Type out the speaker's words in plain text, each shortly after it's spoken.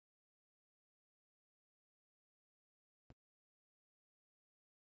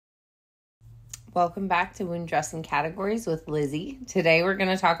Welcome back to Wound Dressing Categories with Lizzie. Today we're going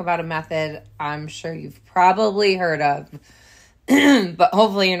to talk about a method I'm sure you've probably heard of, but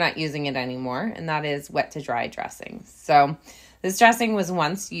hopefully you're not using it anymore, and that is wet to dry dressing. So this dressing was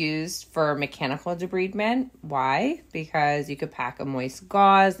once used for mechanical debridement. Why? Because you could pack a moist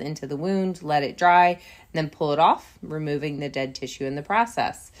gauze into the wound, let it dry, and then pull it off, removing the dead tissue in the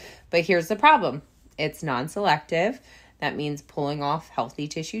process. But here's the problem. It's non-selective. That means pulling off healthy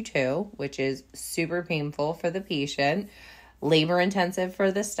tissue too, which is super painful for the patient, labor intensive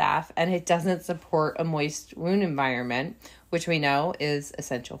for the staff, and it doesn't support a moist wound environment, which we know is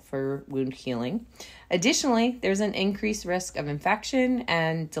essential for wound healing. Additionally, there's an increased risk of infection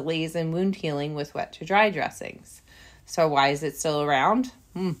and delays in wound healing with wet to dry dressings. So why is it still around?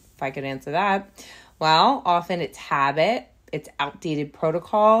 If I could answer that. Well, often it's habit, it's outdated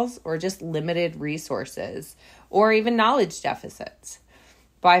protocols, or just limited resources, or even knowledge deficits.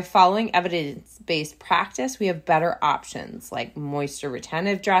 By following evidence-based practice, we have better options like moisture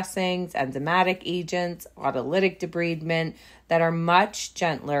retentive dressings, enzymatic agents, autolytic debridement that are much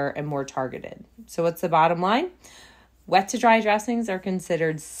gentler and more targeted. So what's the bottom line? Wet to dry dressings are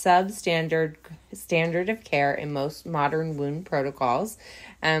considered substandard standard of care in most modern wound protocols.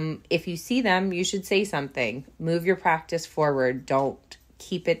 If you see them, you should say something. Move your practice forward. Don't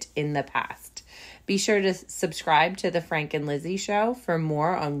keep it in the past. Be sure to subscribe to the Frank and Lizzie show for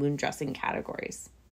more on wound dressing categories.